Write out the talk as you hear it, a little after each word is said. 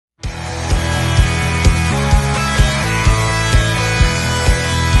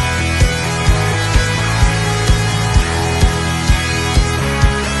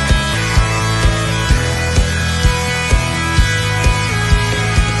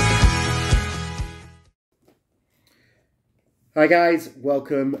Hi guys,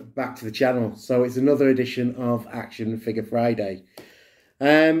 welcome back to the channel. So it's another edition of Action Figure Friday.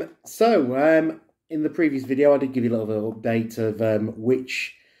 In the previous video I did give you a little bit of update of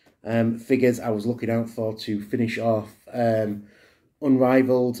which figures I was looking out for to finish off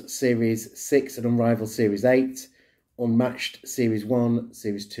Unrivaled Series 6 and Unrivaled Series 8, Unmatched Series 1,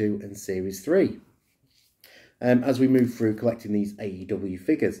 Series 2 and Series 3. As we move through collecting these AEW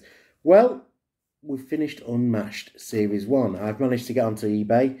figures. Well, we've finished Unmatched Series 1. I've managed to get onto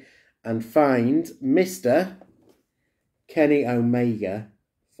eBay and find Mr. Kenny Omega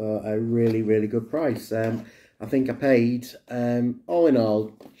for a really, really good price. I think I paid, all in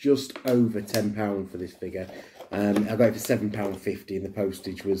all, just over £10 for this figure. I got it for £7.50 and the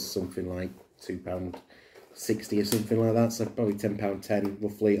postage was something like £2.60 or something like that. So probably £10.10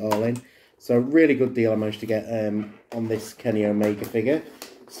 roughly all in. So really good deal I managed to get on this Kenny Omega figure.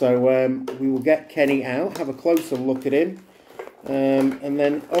 So we will get Kenny out, have a closer look at him, and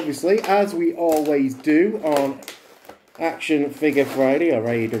then obviously, as we always do on Action Figure Friday, or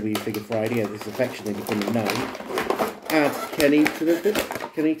AEW Figure Friday, as it's affectionately becoming known, add Kenny to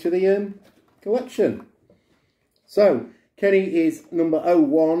the collection. So Kenny is number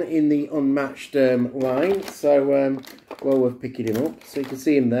 01 in the Unmatched line, so well worth picking him up. So you can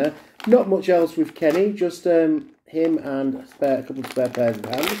see him there. Not much else with Kenny, just him and a couple of spare pairs of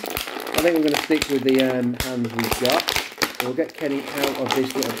hands. I think we're going to stick with the hands we've got. So we'll get Kenny out of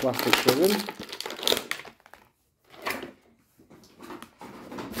this little plastic prison.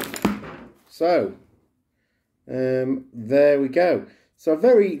 So, there we go. So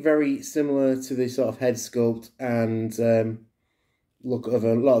very, very similar to the sort of head sculpt and look of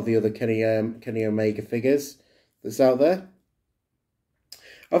a lot of the other Kenny Omega figures that's out there.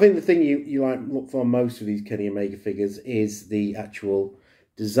 I think the thing you look for most of these Kenny Omega figures is the actual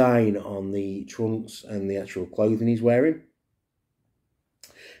design on the trunks and the actual clothing he's wearing.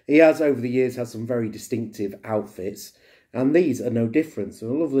 He has, over the years, had some very distinctive outfits, and these are no different. So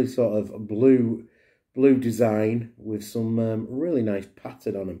a lovely sort of blue design with some really nice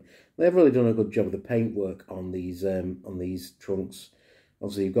pattern on them. They've really done a good job of the paintwork on these trunks.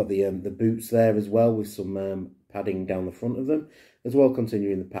 Obviously, you've got the boots there as well with some padding down the front of them, as well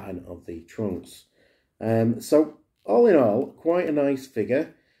continuing the pattern of the trunks. So all in all, quite a nice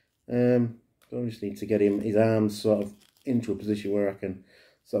figure. I just need to get his arms sort of into a position where I can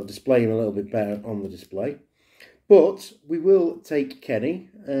sort of display him a little bit better on the display. But we will take Kenny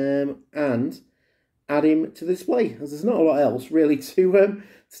and add him to the display, as there's not a lot else really to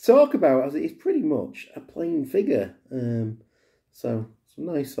talk about, as it is pretty much a plain figure. So some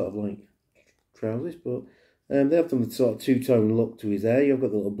nice sort of like trousers, but they have done the sort of two-tone look to his hair. You've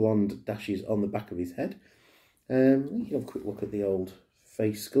got the little blonde dashes on the back of his head. You can have a quick look at the old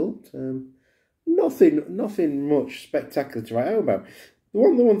face sculpt. Nothing much spectacular to write home about. The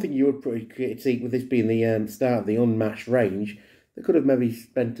one thing you would probably critique with this being the start of the Unmatched range, they could have maybe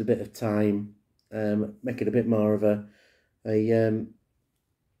spent a bit of time making a bit more of a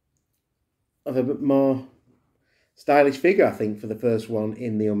bit more stylish figure, I think, for the first one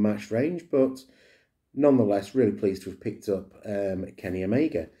in the Unmatched range, but nonetheless, really pleased to have picked up Kenny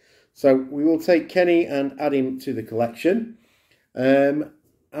Omega. So we will take Kenny and add him to the collection. And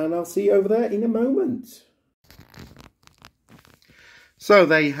I'll see you over there in a moment. So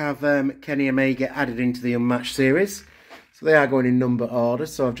they have Kenny Omega added into the Unmatched series. So they are going in number order.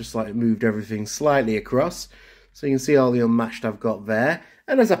 So I've just moved everything slightly across. So you can see all the Unmatched I've got there.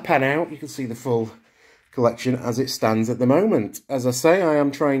 And as I pan out, you can see the full collection as it stands at the moment. As I say, I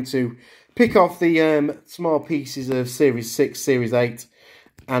am trying to pick off the small pieces of Series 6, Series 8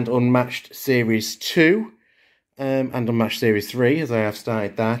 and Unmatched Series 2 and Unmatched Series 3, as I have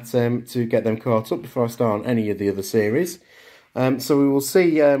started that, to get them caught up before I start on any of the other series. So we will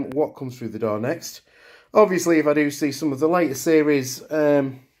see what comes through the door next. Obviously, if I do see some of the later series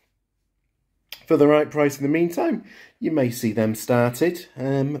for the right price in the meantime, you may see them started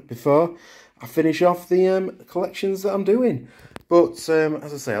before I finish off the collections that I'm doing. But,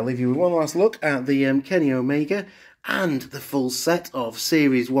 as I say, I'll leave you with one last look at the Kenny Omega and the full set of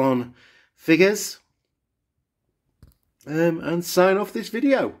Series 1 figures. And sign off this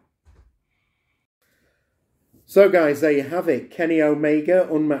video. So, guys, there you have it. Kenny Omega,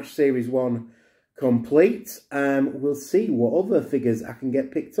 Unmatched Series 1 complete. We'll see what other figures I can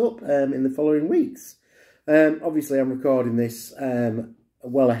get picked up in the following weeks. Obviously, I'm recording this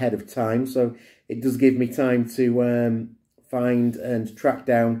well ahead of time, so it does give me time to find and track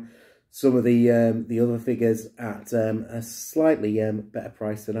down some of the other figures at a slightly better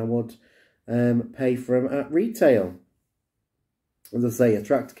price than I would pay for them at retail. as I say, I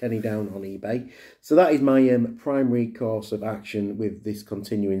tracked Kenny down on eBay. So that is my primary course of action with this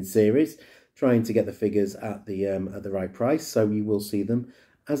continuing series, trying to get the figures at the right price. So you will see them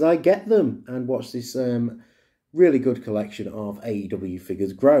as I get them and watch this really good collection of AEW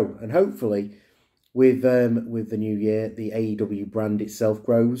figures grow. And hopefully, with the new year, the AEW brand itself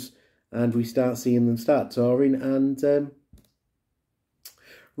grows and we start seeing them start touring and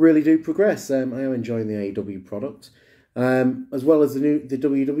really do progress. I am enjoying the AEW product. As well as the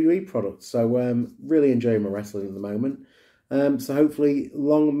WWE product. So really enjoying my wrestling at the moment. So hopefully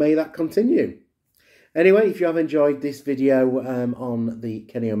long may that continue. Anyway, if you have enjoyed this video on the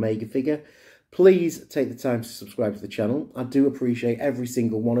Kenny Omega figure, please take the time to subscribe to the channel. I do appreciate every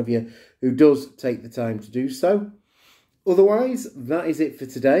single one of you who does take the time to do so. Otherwise, that is it for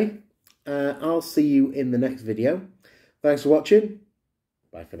today. I'll see you in the next video. Thanks for watching.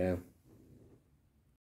 Bye for now.